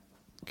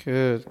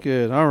Good,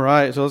 good. All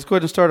right, so let's go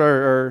ahead and start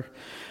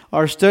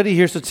our study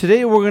here. So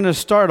today we're going to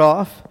start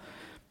off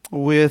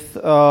with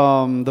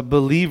the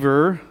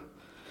believer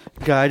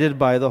guided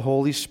by the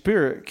Holy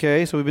Spirit.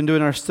 Okay, so we've been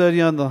doing our study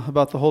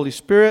about the Holy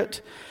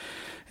Spirit,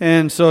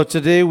 and so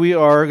today we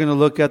are going to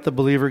look at the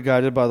believer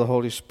guided by the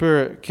Holy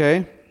Spirit.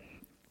 Okay,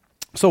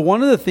 so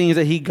one of the things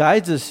that He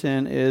guides us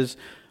in is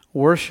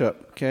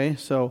worship. Okay,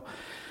 so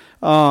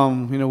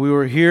we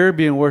were here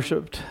being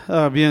worshipped,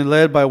 being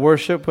led by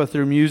worship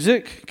through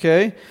music.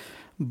 Okay,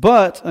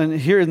 but and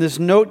here in this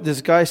note,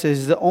 this guy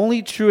says the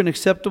only true and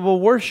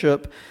acceptable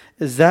worship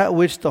is that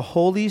which the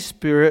Holy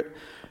Spirit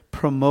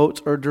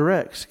promotes or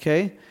directs.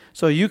 Okay,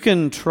 so you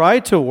can try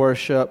to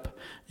worship,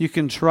 you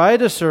can try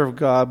to serve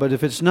God, but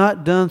if it's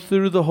not done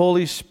through the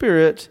Holy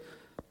Spirit,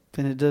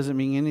 then it doesn't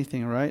mean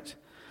anything, right?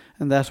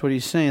 And that's what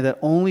he's saying, that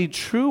only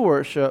true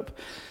worship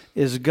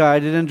is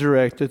guided and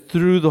directed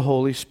through the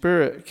Holy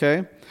Spirit.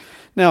 Okay,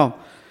 now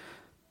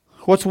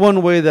what's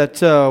one way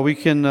that we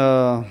can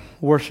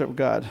worship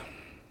God?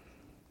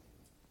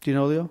 Do you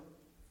know, Leo?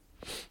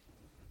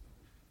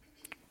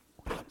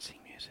 Sing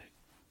music.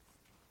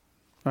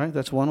 Right,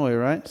 that's one way,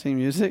 right? Sing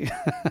music.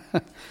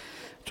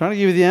 Trying to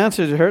give you the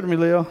answers. You heard me,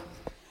 Leo.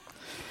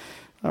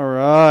 All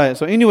right.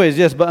 So anyways,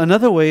 yes, but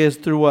another way is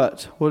through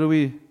what? What do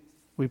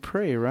we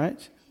pray,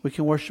 right? We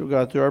can worship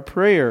God through our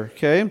prayer,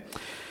 okay?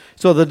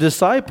 So the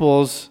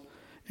disciples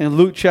in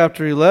Luke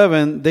chapter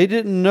 11, they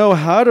didn't know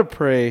how to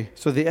pray.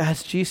 So they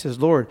asked Jesus,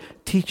 Lord,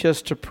 teach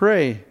us to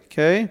pray,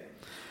 okay?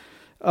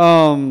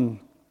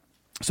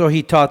 So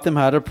He taught them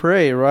how to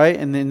pray, right?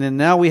 And then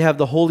now we have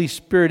the Holy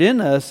Spirit in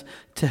us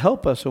to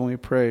help us when we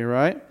pray,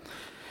 right?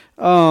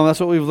 That's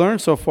what we've learned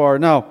so far.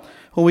 Now,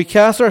 when we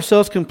cast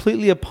ourselves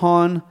completely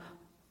upon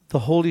the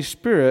Holy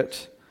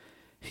Spirit,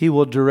 He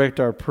will direct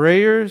our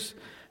prayers.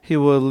 He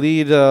will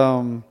lead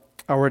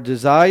our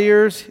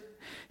desires.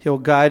 He'll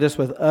guide us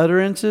with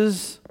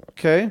utterances,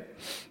 okay?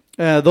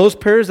 Those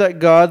prayers that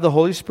God, the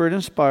Holy Spirit,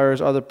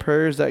 inspires are the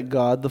prayers that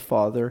God, the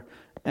Father,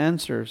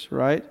 answers,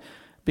 right?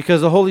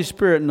 Because the Holy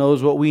Spirit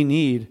knows what we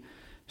need.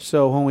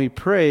 So when we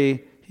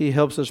pray, He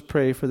helps us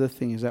pray for the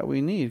things that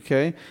we need,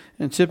 okay?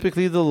 And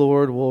typically the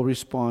Lord will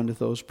respond to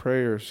those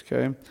prayers,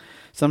 okay?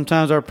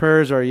 Sometimes our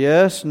prayers are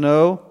yes,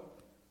 no,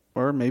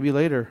 or maybe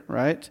later,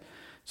 right?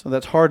 So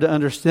that's hard to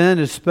understand,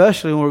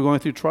 especially when we're going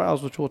through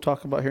trials, which we'll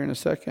talk about here in a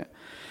second.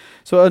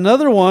 So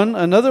another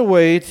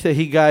way that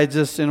He guides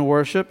us in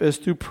worship is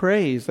through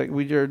praise, like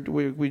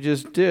we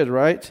just did,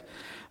 right?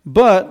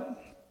 But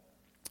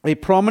a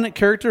prominent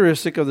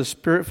characteristic of the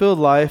Spirit-filled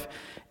life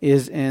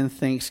is in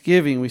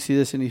thanksgiving. We see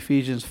this in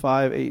Ephesians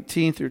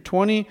 5:18 through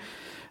 20.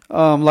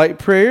 Like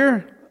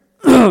prayer,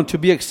 to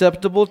be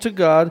acceptable to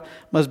God,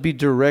 must be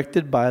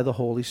directed by the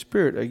Holy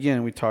Spirit.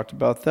 Again, we talked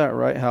about that,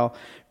 right? How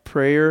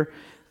prayer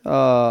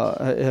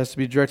it has to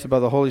be directed by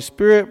the Holy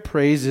Spirit.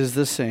 Praise is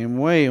the same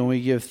way. When we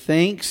give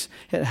thanks,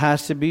 it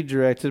has to be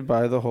directed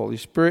by the Holy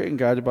Spirit and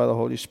guided by the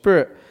Holy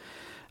Spirit.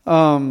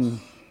 And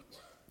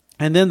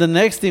then the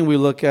next thing we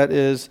look at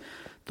is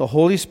the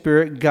Holy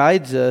Spirit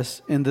guides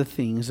us in the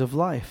things of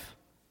life.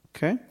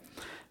 Okay?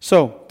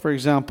 So, for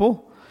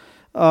example,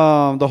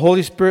 the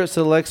Holy Spirit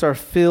selects our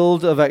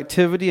field of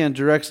activity and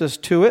directs us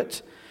to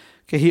it.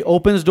 Okay, He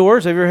opens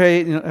doors. Have you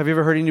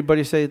ever heard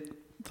anybody say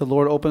the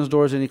Lord opens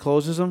doors and He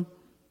closes them?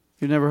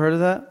 You've never heard of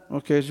that?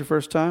 Okay, it's your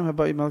first time. How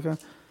about you,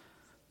 Malachi?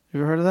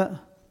 You ever heard of that?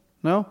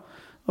 No?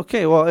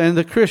 Okay, well, in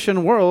the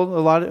Christian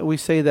world, we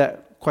say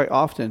that quite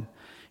often.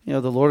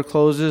 The Lord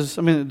closes,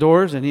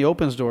 doors and He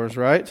opens doors,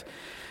 right?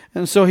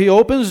 And so He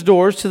opens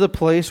doors to the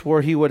place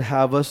where He would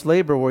have us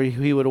labor, where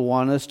He would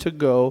want us to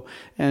go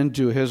and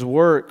do His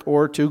work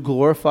or to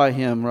glorify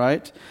Him,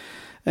 right?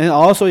 And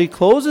also He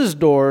closes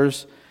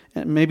doors,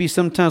 and maybe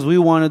sometimes we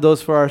wanted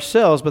those for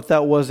ourselves, but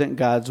that wasn't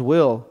God's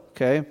will,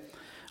 okay?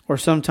 Or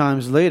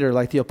sometimes later,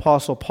 like the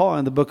Apostle Paul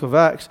in the book of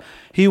Acts,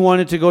 he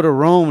wanted to go to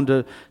Rome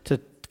to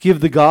give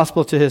the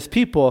gospel to his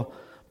people,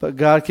 but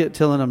God kept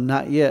telling him,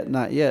 not yet,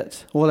 not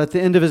yet. Well, at the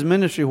end of his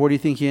ministry, where do you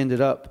think he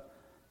ended up?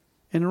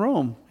 In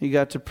Rome. He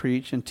got to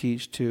preach and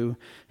teach to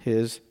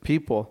his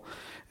people.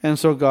 And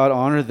so God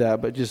honored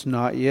that, but just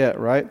not yet,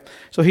 right?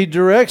 So He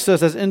directs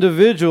us as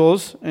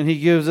individuals, and He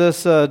gives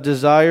us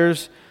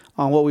desires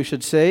on what we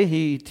should say.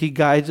 He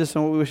guides us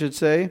on what we should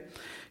say.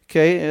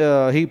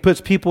 Okay, He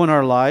puts people in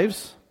our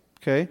lives,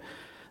 okay,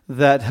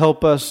 that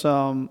help us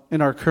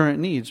in our current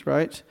needs,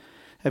 right?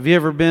 Have you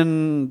ever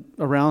been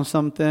around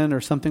something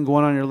or something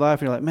going on in your life,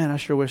 and you're like, man,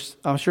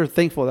 I'm sure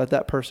thankful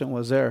that person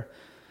was there.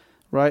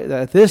 Right?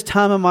 That at this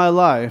time of my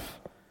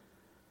life,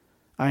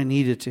 I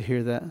needed to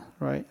hear that,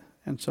 right?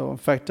 And so, in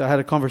fact, I had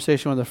a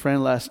conversation with a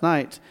friend last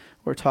night.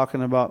 We're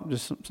talking about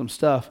just some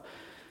stuff.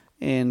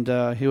 And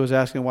he was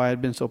asking why I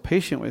had been so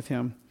patient with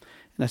him.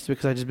 And that's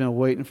because I just been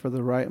waiting for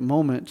the right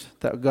moment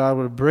that God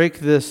would break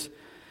this,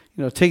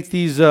 take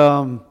these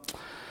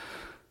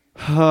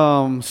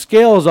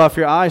scales off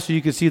your eyes so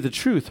you can see the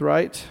truth,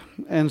 right?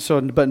 And so,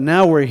 but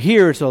now we're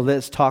here, so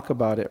let's talk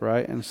about it,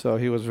 right? And so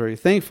he was very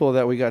thankful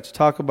that we got to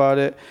talk about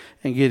it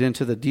and get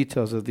into the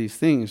details of these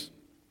things.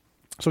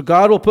 So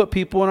God will put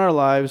people in our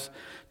lives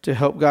to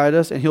help guide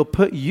us, and He'll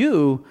put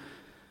you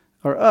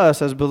or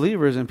us as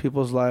believers in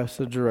people's lives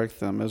to direct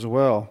them as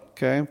well.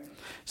 Okay?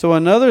 So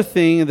another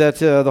thing that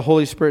the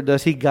Holy Spirit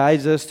does, He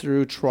guides us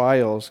through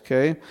trials.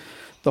 Okay?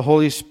 The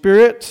Holy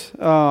Spirit,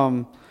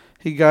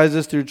 He guides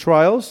us through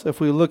trials. If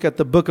we look at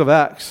the book of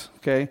Acts,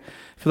 okay?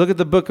 If you look at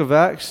the book of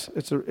Acts,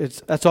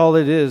 that's all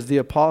it is. The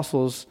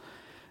apostles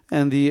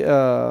and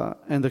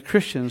the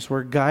Christians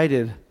were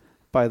guided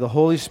by the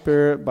Holy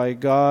Spirit, by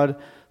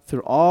God,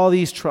 through all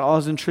these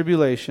trials and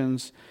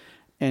tribulations,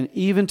 and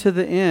even to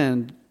the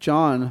end.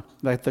 John,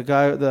 like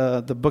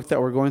the book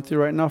that we're going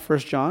through right now, 1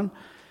 John,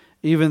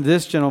 even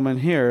this gentleman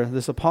here,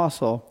 this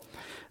apostle,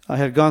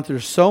 had gone through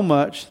so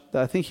much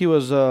that I think he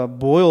was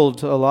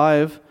boiled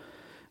alive,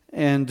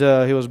 and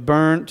he was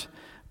burnt.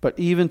 But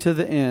even to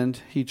the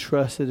end, he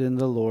trusted in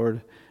the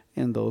Lord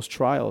in those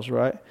trials,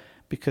 right?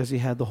 Because he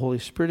had the Holy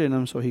Spirit in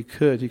him, so he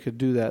could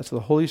do that. So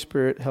the Holy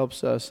Spirit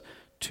helps us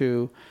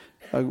to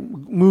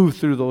move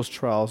through those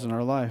trials in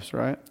our lives,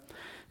 right?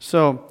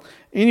 So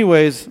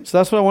anyways, so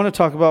that's what I want to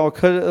talk about. I'll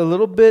cut it a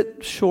little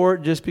bit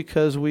short just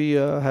because we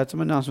had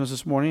some announcements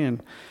this morning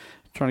and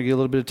trying to get a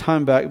little bit of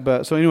time back.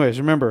 But so anyways,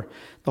 remember,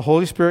 the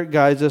Holy Spirit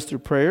guides us through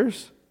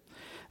prayers,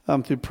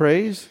 through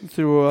praise,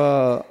 through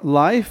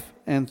life,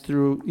 and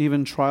through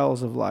even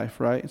trials of life,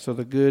 right? So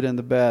the good and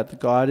the bad,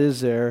 God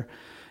is there,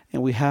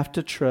 and we have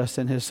to trust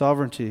in His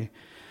sovereignty.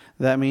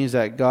 That means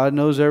that God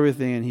knows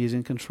everything and He's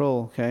in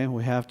control, okay?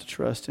 We have to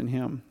trust in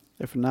Him.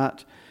 If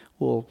not,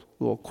 we'll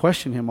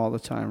question Him all the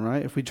time,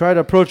 right? If we try to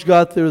approach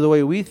God through the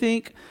way we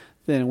think,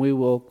 then we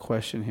will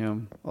question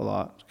Him a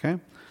lot,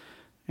 okay?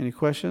 Any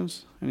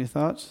questions? Any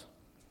thoughts?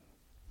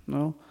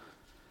 No?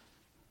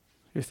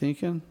 You're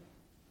thinking?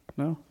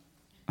 No?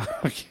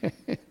 Okay.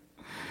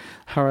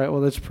 All right,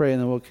 well, let's pray,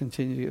 and then we'll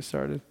continue to get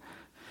started.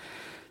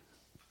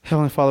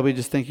 Heavenly Father, we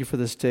just thank You for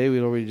this day.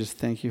 We just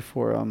thank You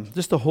for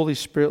just the Holy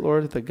Spirit,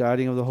 Lord, the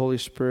guiding of the Holy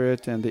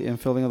Spirit and the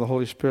infilling of the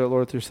Holy Spirit,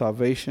 Lord, through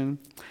salvation.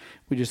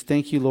 We just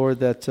thank You, Lord,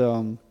 that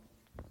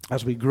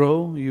as we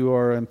grow, You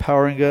are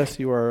empowering us.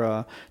 You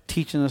are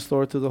teaching us,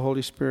 Lord, through the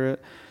Holy Spirit.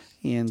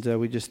 And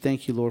we just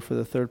thank You, Lord, for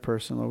the third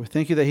person, Lord. We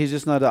thank You that He's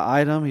just not an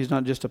item. He's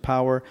not just a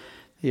power.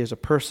 He is a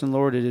person,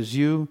 Lord. It is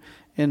You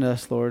in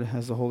us, Lord,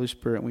 as the Holy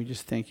Spirit. And we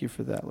just thank You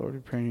for that, Lord. We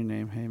pray in Your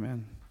name.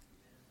 Amen.